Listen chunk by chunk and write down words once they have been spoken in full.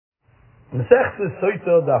Lehisvada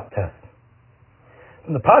Sotah daf test.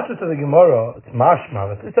 From the Pasuk of the Gemara, it's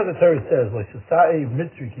mashma. This is how the Torah says, "Lehisvada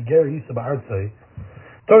Mitzri kiger yisa ba'artzei."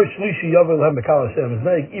 Torah shlishi yavel lehem bekal Hashem is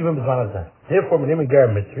meg even b'zman hazeh. Therefore, when him and Ger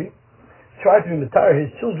Mitzri try to be mitayr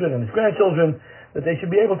his children and his grandchildren, that they should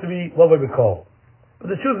be able to be lovely bekal. But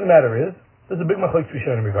the truth of the matter is, there's a big machlokes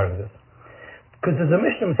rishonim regarding this, because there's a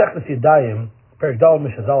Mishnah Masechtas Yadayim, Perek Dal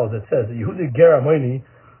Mishazal, that says that Yehuda Ger Amoni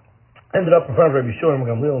ended up in front of Rabbi Shua and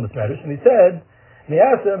Gamliel in this matter, and he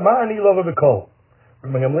asked him, "Ma'ani lover b'kol?"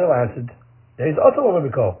 Rabbi Gamliel answered that he's also lover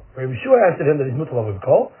b'kol. Rabbi Shua answered him that he's mutar lover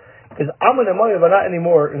b'kol, because Ammon and Moav are not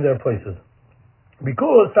anymore in their places.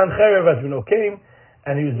 Because Sancherev, as we know, came,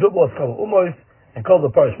 and he was Zublos called Umois, and called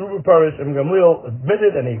the parish Ruber parish, and Gamliel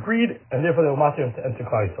admitted and he agreed, and therefore they were matir him to enter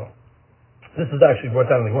Klal Yisrael. This is actually brought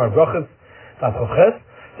down in the Gemara Brachos, Taf.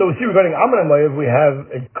 So we see regarding Ammon and Moav, we have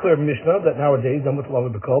a clear Mishnah that nowadays I'm mutar lover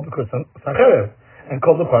b'kol because Sancherev, and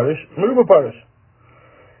called the parish Ruber parish.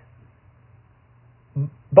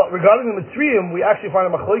 But regarding the Mitzrayim, we actually find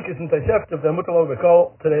a machlokes in Tosefta if they're mutar lover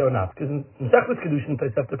b'kol today or not. Because in Masechtas Kedushin,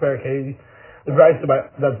 Tosefta Perek Hey, the Brayso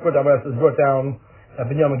that's brought down that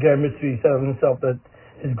Binyamin Ger Mitzri said of himself that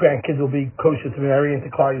his grandkids will be kosher to marry into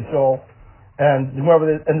Klal Yisrael. And the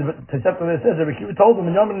Tosefta says that Rekiva told him,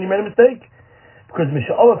 Binyamin, you made a mistake. Because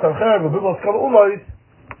Misha'Allah Sancherev v'Biblos Kol Umois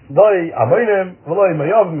Loi Amonim V'Loi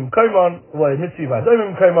Mayavim Kaimon V'Loi Mitzri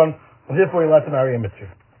V'Azomim Kaimon, and therefore he let him marry a Mitzri.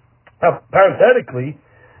 Now, parenthetically,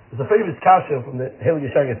 there's a famous kasha from the Heli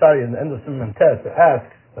Yeshar Yesari in the end of Simon Tes that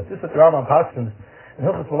asks that this is the Rambam Paskins in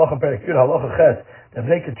Hilchos Malachim Perek Yud Halacha Ches that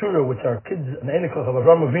Bnei Keturah, which are kids and Einikoch of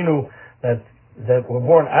Avraham Avinu that were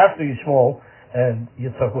born after Yishmael and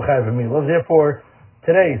Yitzchak Chayav Milah. Therefore,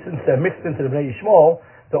 today, since they're mixed into the Bnei Yishmael,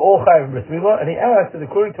 they're all Chayav Bris Milah. And he asked that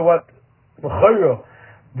according to what the Chayra,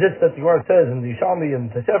 this that the Gemara says in the Yishalmi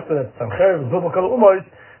and Tosefta that Sancherev is Bubal Kol Umois.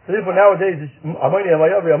 So therefore nowadays Amoni and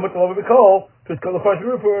Mayavi are mutar lover b'kol because Kol the Parish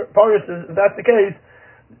if that's the case,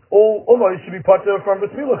 all Umois should be part of from Bris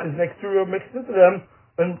Milah because next to mixed into them,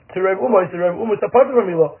 and to Reb Umois are part of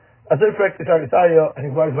Milah as they correct the Shagasaya and he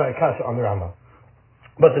writes by a kasha on the Rambam.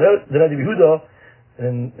 But the Rebbe Yehuda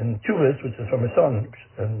in Chuvas, which is from his son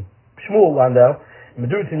and Shmuel Landau,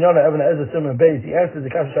 Medur Tinyana Evan Ezra Simon Beis, he answers the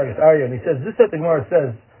kasha Shagasaya and he says this set the Gemara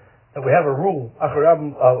says that we have a rule Acharab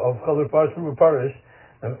of Kol the Parish Ruber Parish.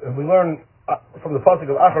 And we learn from the pasuk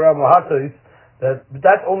of Acharab Mahatos that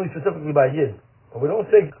that's only specifically by Yid. But we don't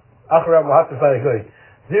say Acharab Mahatos by a Goy.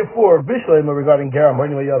 Therefore, Bishleim regarding Geram,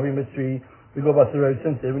 Yavi Mitzri, we go by the road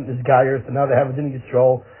since they went this Geyer, so now they have a Din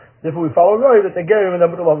Yisrael. Therefore, we follow Roy that they Gerim and they're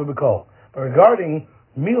mutar lover b'kol. But regarding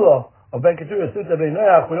Milah of Ben Keturah, since they're Bnei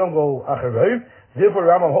Noach, we don't go Acharab. Therefore,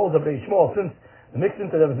 Rambam holds that Bnei Shmuel, since the mixed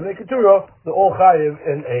into them is Bnei Keturah, they're all Chayiv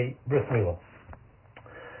in a Bris Milah.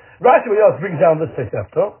 Rashi else brings down this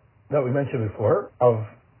Tosefta that we mentioned before of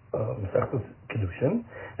Masechtas Kedushin,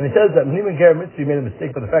 and he says that Mniman Ger Mitzri made a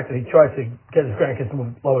mistake by the fact that he tried to get his grandkids to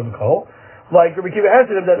move lower b'kol. Like Rabbi Kiva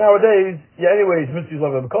answered him that nowadays, anyways, Mitzri's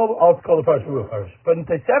lower b'kol, I'll call the parish Ruber parish. But in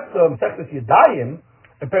Tosefta, Masechtas Yadayim,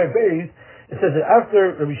 in Perek Beis, it says that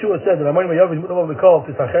after Rabbi Shua said that Amoni Mayav is mutar lover b'kol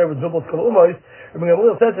because Sancherev is Zublos Kol Umois, Rabbi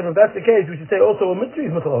Gamliel said to him, if that's the case, we should say also a Mitzri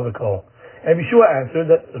is mutar lover b'kol. And Yeshua answered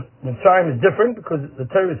that Mitzrayim is different because the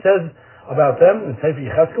Torah says about them in Sefer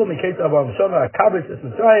Yecheskel, Miketz Avraham Shana Akabesh is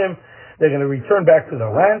Mitzrayim. They're going to return back to their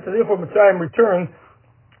land, so therefore Mitzrayim return,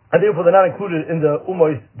 and therefore they're not included in the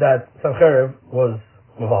Umois that Sancherev was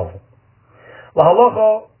mevalvel.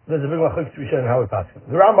 Lahalacha, there's a big machlokes to be shown how we pass it.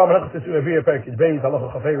 The Rambam in Hilchos Yisrael Perek Beis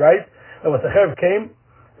Halacha Chafei writes that when Sancherev came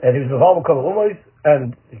and he was mevalvel kol Umois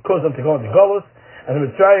and it caused them to go into Golus. And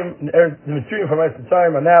the Mitzrayim from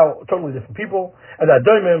Mitzrayim are now totally different people, and the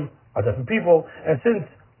Adomim are different people. And since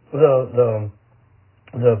the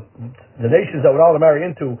nations that we're allowed to marry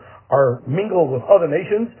into are mingled with other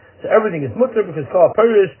nations, so everything is mutter because Kol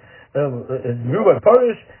Parish is Ruben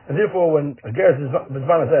Parish, and therefore when a Ger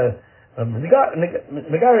Bizman says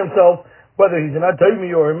Megar himself, whether he's an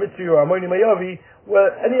Adomi or a Mitzri or a Amoni Mayavi,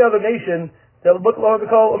 well, any other nation, they'll look lower the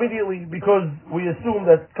Kol immediately because we assume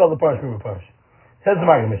that Kol the Parish Ruben Parish. Says the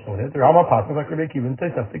Maggid Mishnah with it, the Rambam Pasuk like Rabbi Kiva and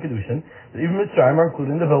Tosefta Kedushin, that even Mitzrayim are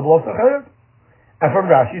included in the Vilbul of Sancherev. And from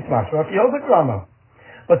Rashi, it's Mashma, he holds like Rambam.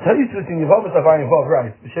 But Taisvus in Yevav Safai Yevav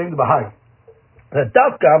writes, B'Shem the Bahai, that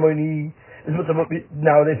Dafka Amoni is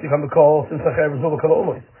nowadays become a call since Sancherev is Vilbul Kol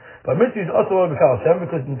Umois. But Mitzri is also over Kal Hashem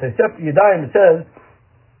because in Tosefta Yadayim it says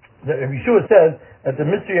that Yeshua says that the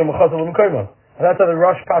Mitzri and Mechazal L'Mkoimon, and that's how the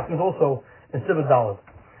Rosh Pasuk is also in Sibud Dalet.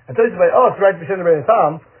 And Taisvus by us, right B'Shem the Bein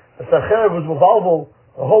Tam. Sancherev was mevalvel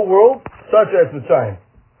the whole world, such as Mitzrayim.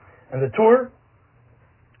 And the Tur,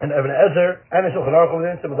 and Ibn Ezer, and the Shulchan Aruch over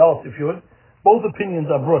there, both opinions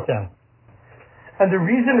are brought down. And the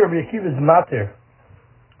reason Rabbi Akiva is matir,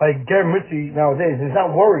 like Ger Mitzri nowadays, he's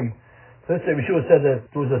not worried. So let's say Yeshua said that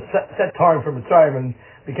there was a set time for Mitzrayim, and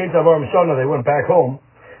they came to Avar Mishana, they went back home.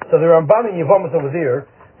 So the Ramban in Yevamos over there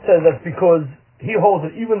says that's because he holds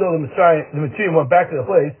that even though the Mitzrayim went back to the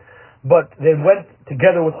place, but they went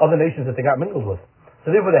together with other nations that they got mingled with. So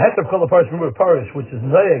therefore the heter of Kol HaParish Parish, which is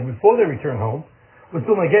Nayeg before they return home, was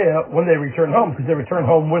still Nageya when they return home, because they return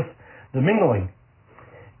home with the mingling.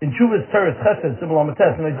 In Chuvas Teres Chesed, Sibul Amates,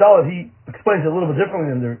 and Dalit, he explains it a little bit differently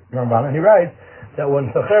than the Ramban, and he writes that when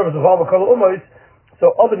Sacher was involved with Kol Umois, so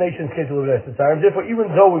other nations came to live in Eretz. Therefore, even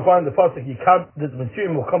though we find the pasuk, the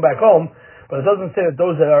Mitzrayim will come back home, but it doesn't say that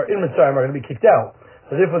those that are in Mitzrayim are going to be kicked out.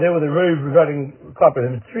 So therefore, they were the Rev regarding Klapper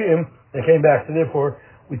and Mitzrayim. They came back. So therefore,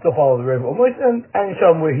 we still follow the Rev Umois and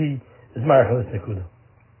Yisham where he is Marachal Nekuda.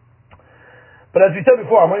 But as we said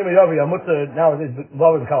before, Amonim Yavi Amutza nowadays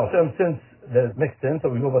involved with Kal Hashem since they're mixed in, so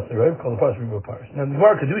we go by the Rev, called the Parish, we go Parish. Now the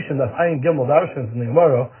Gemara Kedushin, that's Ayin Gimel Darshans in the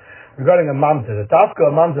Gemara regarding a Mamzer. The Tafka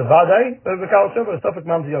a Mamzer Vadai, but a Kal Hashem, but a Suffolk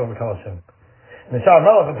Mamzer Yav Kal Hashem. And the Shah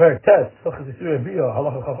Melech of Perik Tes, Sochas Yisur Ebiyo,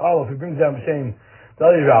 Halacha Chaf Aleph, he brings down B'Shem the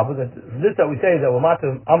Ali Rabba, that this that we say that we'll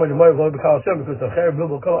matter Amonim Yav Kal Hashem because the Cher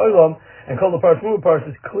Bilbo Kol Olam and called the Parish, we Parish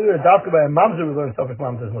is clear. Tafka by a Mamzer we learn Suffolk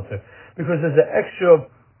Mamzer Mutter because there's an extra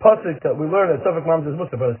pasuk that we learn that Suffolk Mamzer is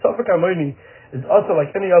Mutter, but a Suffolk Amoni is also like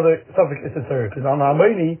any other suffix Isser, because on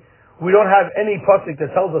Amoni we don't have any pasuk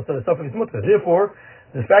that tells us that a suffix is mutter. Therefore,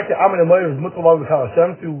 the fact that Amin Amoyer is mutter l'Kal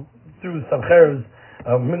Hashem through Samcher's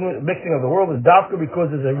mixing of the world is dafka because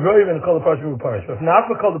there's a roiv and a kol parish parish. But if not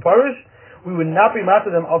for kol parish, we would not be matter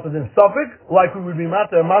them also in suffix like we would be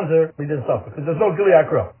matter a manzer within suffix because there's no gili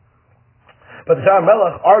akra. But the Shah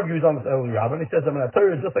Melech argues on this early Rabbah, and he says that in a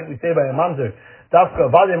Torah, just like we say by a mamzer, dafka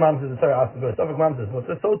Avadei mamzer the Torah asked, but a suffix mamzer is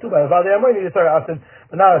mutter, so too by Avadei Amoni the Torah asked,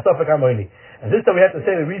 but not a suffix Amoni. And this time we have to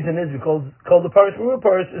say the reason is because called the parish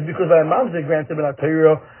is because by a mamzer granted in a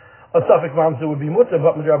Torah, a suffix mamzer would be mutter,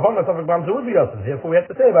 but Midrabon a suffix mamzer would be also. Therefore we have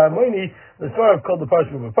to say by Amoni the Torah called the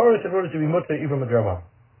parish in order to be mutter even Midrabon.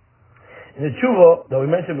 In the tshuva that we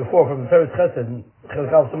mentioned before from the Teres Chesed and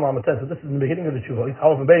Chelik Al Simon Amates, so this is in the beginning of the tshuva,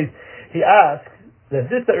 Aleph and Beis, he asks that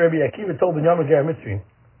this that Rabbi Akiva told Binyamin Ger Mitzri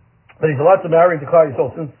that he's allowed to marry into Klal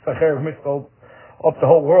Yisrael since Sacher mixed up the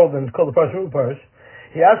whole world and called the Parish Parish.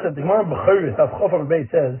 He asked that the Gemara B'Choris Av Chof Am Beis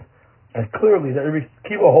says, and clearly that Rabbi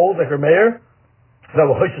Akiva holds like her mayor that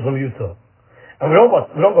we're Choshes Lam Yutzah, and we don't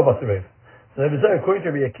go Basarev. So if it's according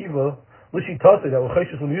to Rabbi Akiva, Lishi Tase that we're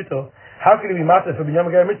Choshes Lam Yutzah, how can it be matter for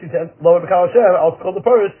Binyamin Ger Mitzri to lower B'Kal Hashem, also called the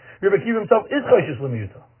Parish? Rabbi Akiva himself is Choshes Lam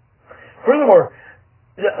Yutzah. Furthermore,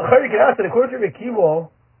 the Chari can ask that according to Rabbi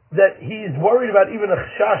Akiva that he's worried about even a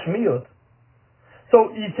chash miyut.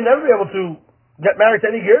 So you can never be able to get married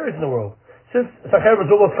to any girls in the world. Since Sacher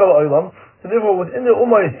was Zulos Kol Olam, so therefore within the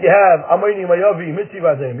Ummahs you have Amayni Mayavi Mitzri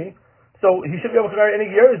Vazemi, so he should be able to marry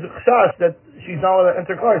any girls chash that she's not allowed to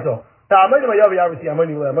enter Klal Yisrael. Now Amayni Mayavi obviously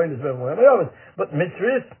Amayni is better than Mayavi, but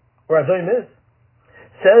Mitzris or Azayim is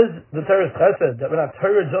says the Teres Chesed that when a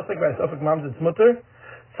Torah just like by Suffolk Mamzer it's mutter,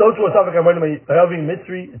 so to a Suffolk Amayni Mayavi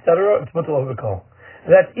Mitzri etc. it's mutter of the call.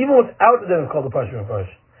 That's even without the din of called the Parish and Parish.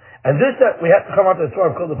 And this that we have to come out to the Torah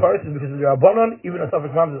of called the Parish is because of the Rabbanon, even a Suffolk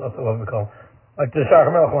Mamzer is also of the call. Like the Shah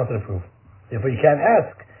Melech wanted to prove. Therefore you can't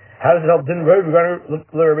ask, how does it help din Rav regarding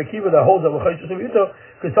Rabbi Akiva that holds that we're Choshes Lam Yutzah?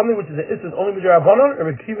 Because something which is an Issus only with the Rabbanon,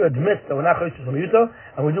 Rabbi Akiva admits that we're not Choshes Lam Yutzah,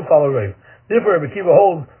 and we do follow Rav. Therefore Rabbi Akiva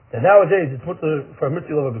holds that nowadays it's mutter for a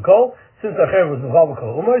mitzvah of the call, since Acher was involved with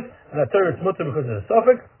Kol Ummos, and that Torah it's mutter because of the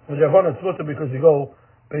Suffolk, and the Rabbanon it's mutter because we go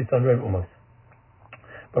based on Rav Ummos.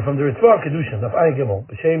 But from the Ritzvah Kedushin, of Ayin Gimel,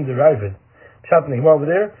 B'Shem the Ravid, Pshat and the Gemara over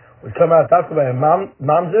there, would come out talk by a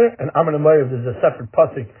Mamzer and Amin Amoyev. There's a separate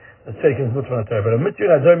pasuk that's taken as Mitzvah Torah. But a Mitzvah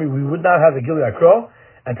and Adomi, we would not have a Gili Akro,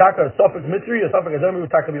 and Taka a Suffolk Mitzvah, a Suffolk Adomi would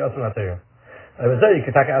Taka be Mitzvah Torah. I was there, you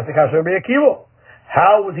could Taka Asikash Rabbi Akiva.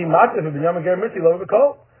 How was he matzah if Binyamin Ger Mitzvah lower the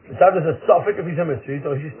call? Besides there's a Suffolk if he's a Mitzvah,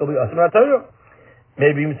 so he should still be Mitzvah Torah.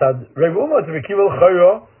 Maybe Mitzvah Rabbi Umar, if Akiva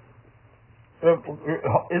L'Chayra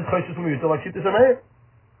is Choshes Lam Yutzah like Shittis Ameir.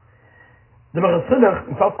 The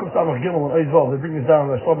Mechatzilach in Talmud Samach Gimel and Oizvol, they bring this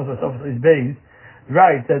down in the Shlomas and Sofas Oiz Beis,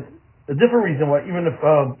 right, that a different reason why even if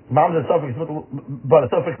Mamzer Suffolk is mutter, but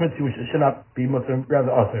a Suffolk Mitzvah which should not be mutter,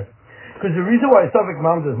 rather Aser. Because the reason why a Suffolk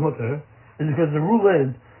Mamzer is mutter is because the rule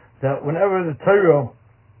is that whenever the Torah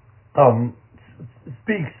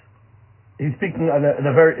speaks, he's speaking in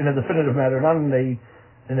a definitive manner, not in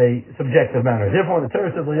a subjective manner. Therefore, when the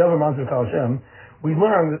Torah says L'Yavah Mamzer Kal Hashem, we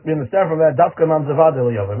understand from that Dafka Mamzer Vada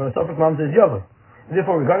L'Yavah. When a Suffolk Mamzer is Yavah.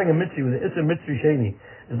 Therefore, regarding a Mitzvah with the Isser Mitzvah Sheni,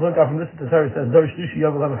 is looked out from this. The Torah says Dor Shlushi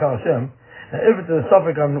Yavah L'Kal Hashem, Now, if it's a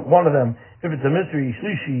suffix on one of them, if it's a mystery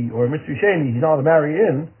shlishi or a mystery sheni, he's not allowed to marry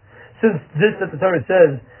in. Since this that the Torah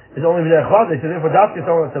says is only v'derech vade, so therefore that's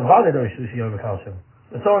someone that's a vade dor shlishi over Kal Hashem.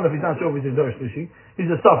 But someone if he's not sure if he's a dor shlishi,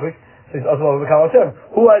 he's a suffix, so he's also over Kal Hashem.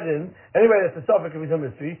 Who as in anybody that's a suffix if he's a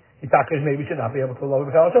mystery, he takas maybe should not be able to love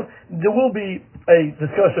over Kal Hashem. There will be a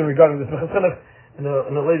discussion regarding this mechatzchinach in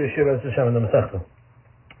the later shir as Hashem in the Masechta.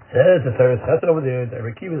 Says the Torah chesed over there that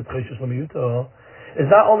Rekiva is choshes l'miyuto is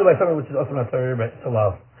not only by something which is also not Torah but it's a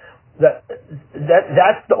love.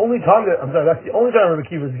 That's the only time that's the only time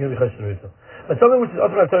Rekiva is going to be choshes l'miyuto. But something which is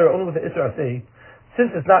also not Torah only with the Isra Asay,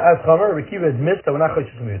 since it's not as chomer, Rekiva is missed, so we're not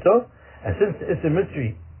choshes l'miyuto, and since it's a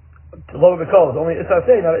mystery to love the call is only Isra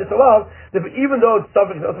Asay, not Isra Lav, even though it's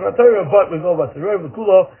something that's also not Torah, but we go about the Rov, the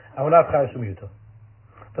Kulo, and we're not choshes l'miyuto.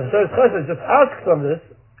 But the Torah chesed just asks on this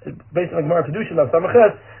based on the Gemara Kedushin of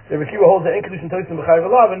Samachet, the Rekiva holds the Kedushin Tosim B'Chai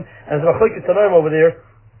V'Lavin, and there's a Machlokes Tanoim over there.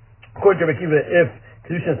 According to Rekiva, if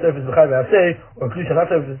Kedushin surface B'Chai V'Aseh, or Kedushin not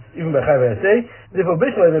surface even B'Chai V'Aseh, therefore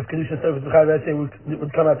Bishleim, if Kedushin surface B'Chai V'Aseh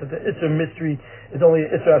would come out that the Isra mystery is only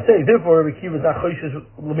Isra Aseh. Therefore, Rekiva is not Choshes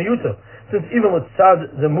L'Miyuta. Since even with Sad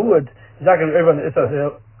the Muad, he's not going to be everyone the Isra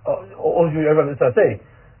Aseh, always going to be everyone the Isra Aseh.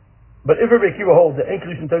 But if Rekiva holds the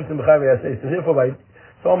Kedushin Tosim B'Chai V'Aseh, so therefore by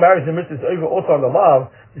someone marries the mitzvah over also on the lav,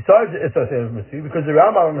 besides the Isra Aseh mitzvah, because the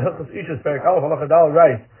Rambam in Hilchos Ishus Perek Aleph Halacha Dal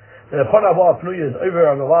writes that upon Abba Pnuya is over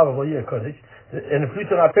on the lav of Liyah Kodesh, and if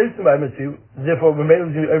Pnuya not paid by mitzvah, therefore we may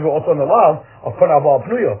be over also on the lav upon Abba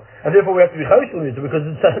Pnuya, and therefore we have to be chayish mitzvah because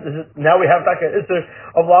now we have like an Isra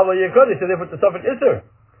of lav Liyah Kodesh, so therefore it's a suffix Isra.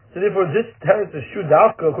 So therefore this teretz is shu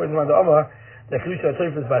dafka according to the Amar that Kedusha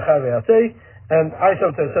Tzayfus by Chai V'Aseh, and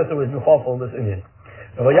Aisha Tzayfus was mufalful in this Indian.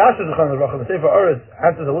 Now, Yasher Zechon the Sefer Oretz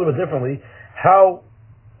answers a little bit differently. How,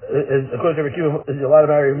 according to Rekiva, is allowed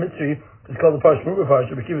to marry a mitzri? It's called the Parsh Mugar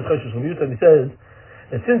Parsh. Rekiva is Choshes L'Miyuto, and he says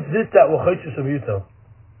that since this that will Choshes L'Miyuto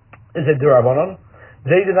is a Durabanan,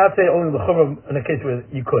 they did not say only l'chumra in a case where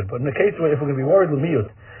you could, but in a case where if we're going to be worried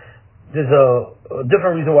L'Miyut, there's a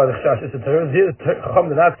different reason why the Chash is a Torah. The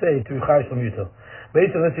Chacham did not say to Chash L'Miyuto.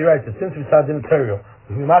 Based on this, he writes that since we started in the Torah,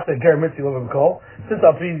 we must have ger mitzvah over call. Since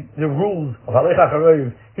I'll be the rules of Halecha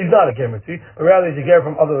Charoiv, he's not a ger mitzvah, but rather he's a ger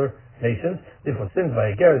from other nations. Therefore, since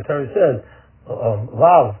by a ger, the Torah says,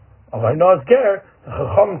 Lav, of Haino's ger, the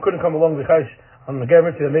Chacham couldn't come along with Chaish on the ger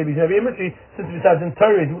mitzvah, that maybe he's going to be a mitzvah. Since we started in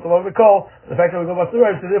Torah, he's over call. The fact that we go back to the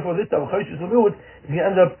so therefore this time, Chaish is going to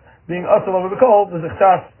end up being us over call. There's a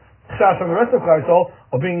Chash from the rest of Klaisol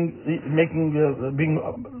of being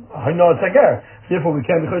Hainod Sager. Therefore, we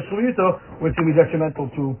can't be Chosh L'Miyuto, which will be detrimental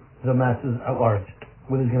to the masses at large,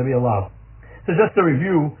 where there's going to be a lav. So just to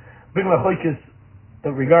review, big machlokes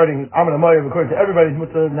regarding Amar Amayim according to everybody's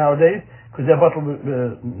mutter nowadays, because they're bottled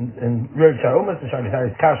in Red Sharomas and Shani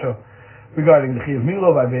Harry's Kasha regarding the Chiyav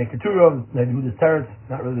Milo by Ben Keturah, Nehuda's Teretz,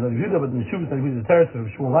 not really Nehuda, but the Meshuvas Nehuda's Teretz of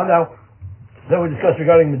Shmuel Landau. Then we discussed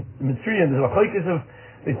regarding Mitzri and the machlokes of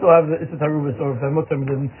they still have the Issa Tarubas or the Mutter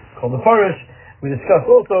called the Farish. We discussed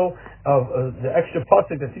also of the extra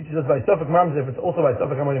pasuk that teaches us by Suffolk Mams, if it's also by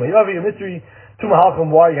Suffolk Amani Mayavi, a mystery, to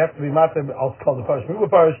Mahalchim, why you have to be matzah, I'll call the Farish Muga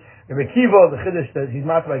Farish. Rabbi Kiva, the Chiddush, that he's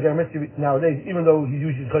matzah by Ger Mystery nowadays, even though he's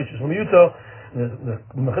usually Choshes L'Miyuto, the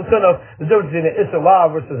Mechitzchinov, the difference between the Issa La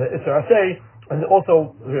versus the Issa Aseh, and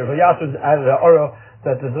also Rabbi Yasser's added a Ora,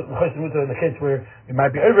 that there's a Choshes L'Miyuto in the case where it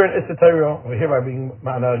might be over in Issa Torah, or here by being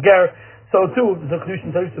Ma'ana Ger. So too, the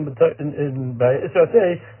Kedushin Tosim by Isra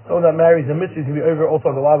Aseh, someone that marries a mitzvah can be over also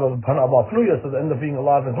on the lav of Pan Abba Pnuya, so they end up being a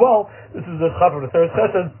lav as well. This is the Chaf of the Teretz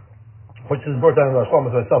Chesed, which is brought down in the Rashlam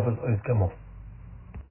as myself as Kemal.